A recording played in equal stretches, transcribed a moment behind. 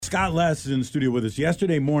Scott Less is in the studio with us.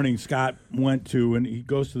 Yesterday morning, Scott went to, and he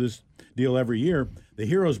goes to this deal every year, the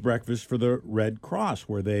Heroes Breakfast for the Red Cross,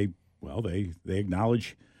 where they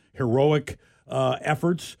acknowledge heroic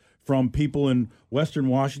efforts from people in Western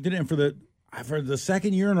Washington. And for the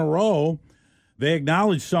second year in a row, they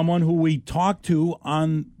acknowledge someone who we talked to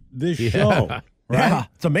on this show. Right? Yeah,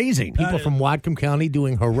 it's amazing. People from Whatcom County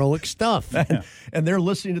doing heroic stuff. And they're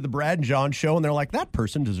listening to the Brad and John show, and they're like, that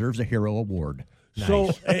person deserves a hero award.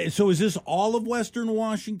 Nice. So is this all of Western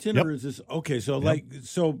Washington, or is this okay? So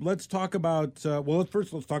let's talk about.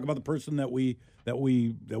 Let's talk about the person that we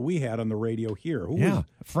had on the radio here. Who was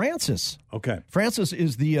Francis. Okay, Francis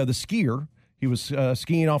is the skier. He was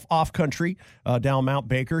skiing off country down Mount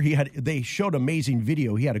Baker. They showed amazing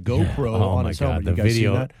video. He had a GoPro on his helmet. The you guys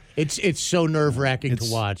video. See that? It's so nerve-wracking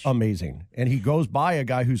to watch. Amazing. And he goes by a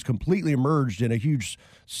guy who's completely immersed in a huge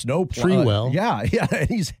snow tree well. Yeah, and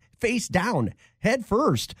he's face down, head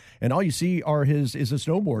first, and all you see is a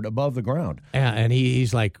snowboard above the ground. Yeah, and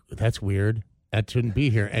he's like, that's weird. That shouldn't be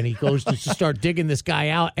here. And he goes to start digging this guy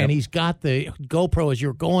out, and he's got the GoPro as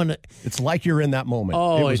you're going. It's like you're in that moment.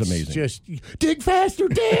 Oh, it was it's amazing. Just dig faster,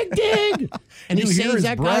 dig. And he saves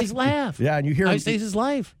that guy's laugh. Yeah, and you hear he saves his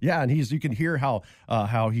life. Yeah, and you can hear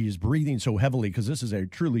how he's breathing so heavily because this is a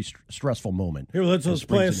truly stressful moment. Here, let's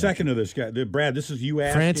play a second of this guy. Brad, this is you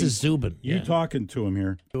asking. Francis Zubin. You talking to him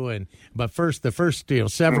here. But the first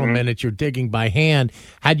several minutes you're digging by hand.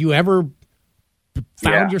 Had you ever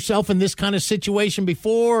found yourself in this kind of situation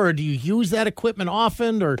before, or do you use that equipment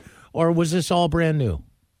often, or was this all brand new?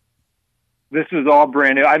 This is all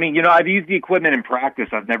brand new. I mean, I've used the equipment in practice.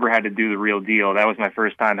 I've never had to do the real deal. That was my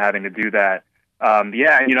first time having to do that. I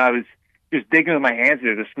was just digging with my hands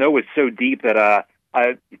there. The snow was so deep that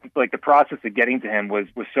the process of getting to him was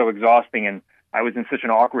so exhausting, and I was in such an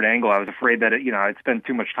awkward angle. I was afraid that I'd spend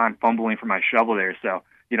too much time fumbling for my shovel there. So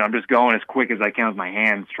I'm just going as quick as I can with my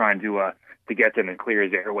hands, trying to get to him and clear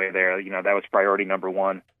his airway there. That was priority number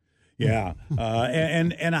one. Yeah.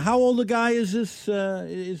 And how old a guy is this?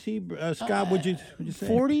 Is he, Scott, would you say?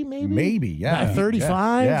 40 maybe? Maybe, yeah.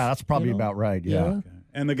 35? Yeah, that's probably about right, yeah. Okay.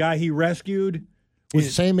 And the guy he rescued?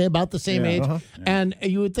 Was about the same age. Uh-huh. And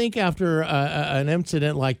you would think after an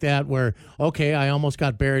incident like that where, okay, I almost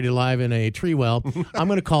got buried alive in a tree well, I'm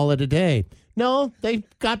going to call it a day. No, they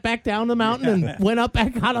got back down the mountain and went up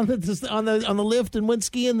back out on the lift and went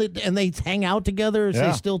skiing, and they hang out together as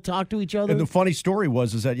they still talk to each other. And the funny story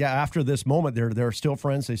was that after this moment, they're still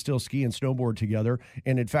friends. They still ski and snowboard together.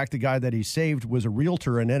 And in fact, the guy that he saved was a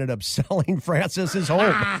realtor and ended up selling Francis his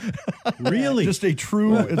home. Really? It's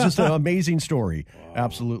just an amazing story. Wow.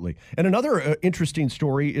 Absolutely. And another interesting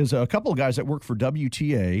story is a couple of guys that work for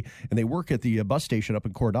WTA, and they work at the bus station up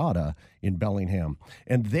in Cordata in Bellingham.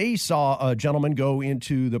 And they saw a gentleman go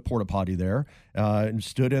into the porta potty there and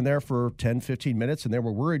stood in there for 10, 15 minutes, and they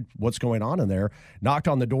were worried what's going on in there. Knocked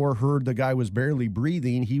on the door, heard the guy was barely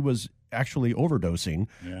breathing. He was actually overdosing.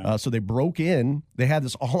 Yeah. So they broke in. They had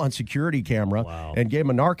this all on security camera and gave him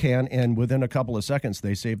a Narcan, and within a couple of seconds,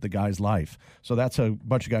 they saved the guy's life. So that's a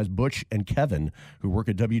bunch of guys, Butch and Kevin, who work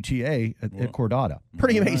at WTA at Cordata.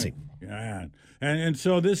 Pretty amazing. Yeah. And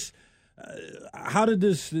so this... how did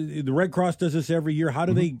the Red Cross does this every year? How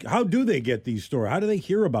do they get these stories? How do they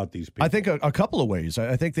hear about these people? I think a couple of ways.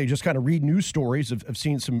 I think they just kind of read news stories of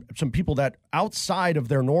seeing some people that outside of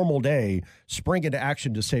their normal day spring into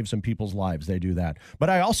action to save some people's lives. They do that.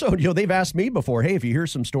 But I also, they've asked me before, hey, if you hear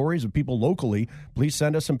some stories of people locally, please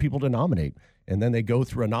send us some people to nominate. And then they go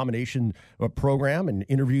through a nomination program and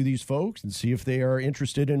interview these folks and see if they are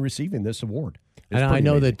interested in receiving this award. And I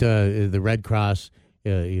know that the Red Cross,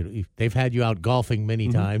 they've had you out golfing many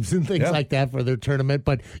times and things like that for their tournament,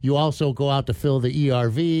 but you also go out to fill the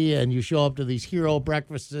ERV and you show up to these hero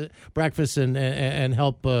breakfasts and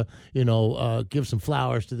help give some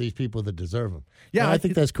flowers to these people that deserve them. Yeah, and I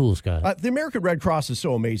think that's cool, Scott. The American Red Cross is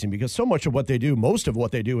so amazing because so much of what they do, most of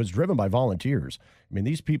what they do, is driven by volunteers. I mean,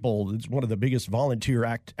 these people, it's one of the biggest volunteer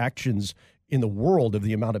actions in the world of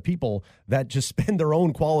the amount of people that just spend their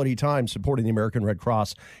own quality time supporting the American Red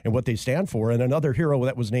Cross and what they stand for. And another hero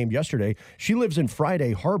that was named yesterday, she lives in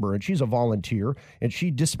Friday Harbor, and she's a volunteer, and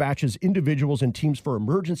she dispatches individuals and teams for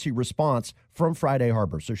emergency response from Friday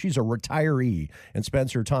Harbor. So she's a retiree and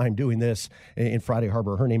spends her time doing this in Friday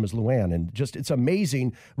Harbor. Her name is Luann, and just it's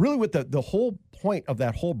amazing. Really what the whole point of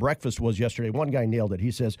that whole breakfast was yesterday, one guy nailed it.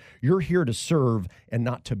 He says, you're here to serve and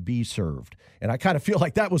not to be served. And I kind of feel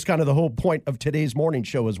like that was kind of the whole point of today's morning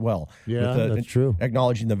show as well. Yeah, that's true.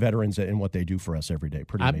 Acknowledging the veterans and what they do for us every day.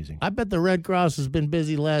 Pretty amazing. I bet the Red Cross has been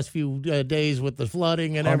busy the last few days with the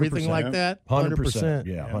flooding and everything like that. 100%.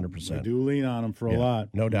 Yeah, 100%. We do lean on them for a lot.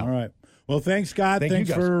 No doubt. All right. Well, thanks, Scott. Thanks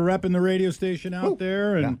for repping the radio station out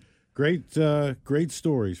there, and great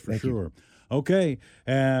stories for sure. Okay,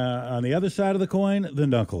 on the other side of the coin, the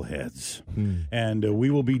knuckleheads, and we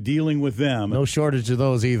will be dealing with them. No shortage of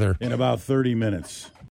those either. In about 30 minutes.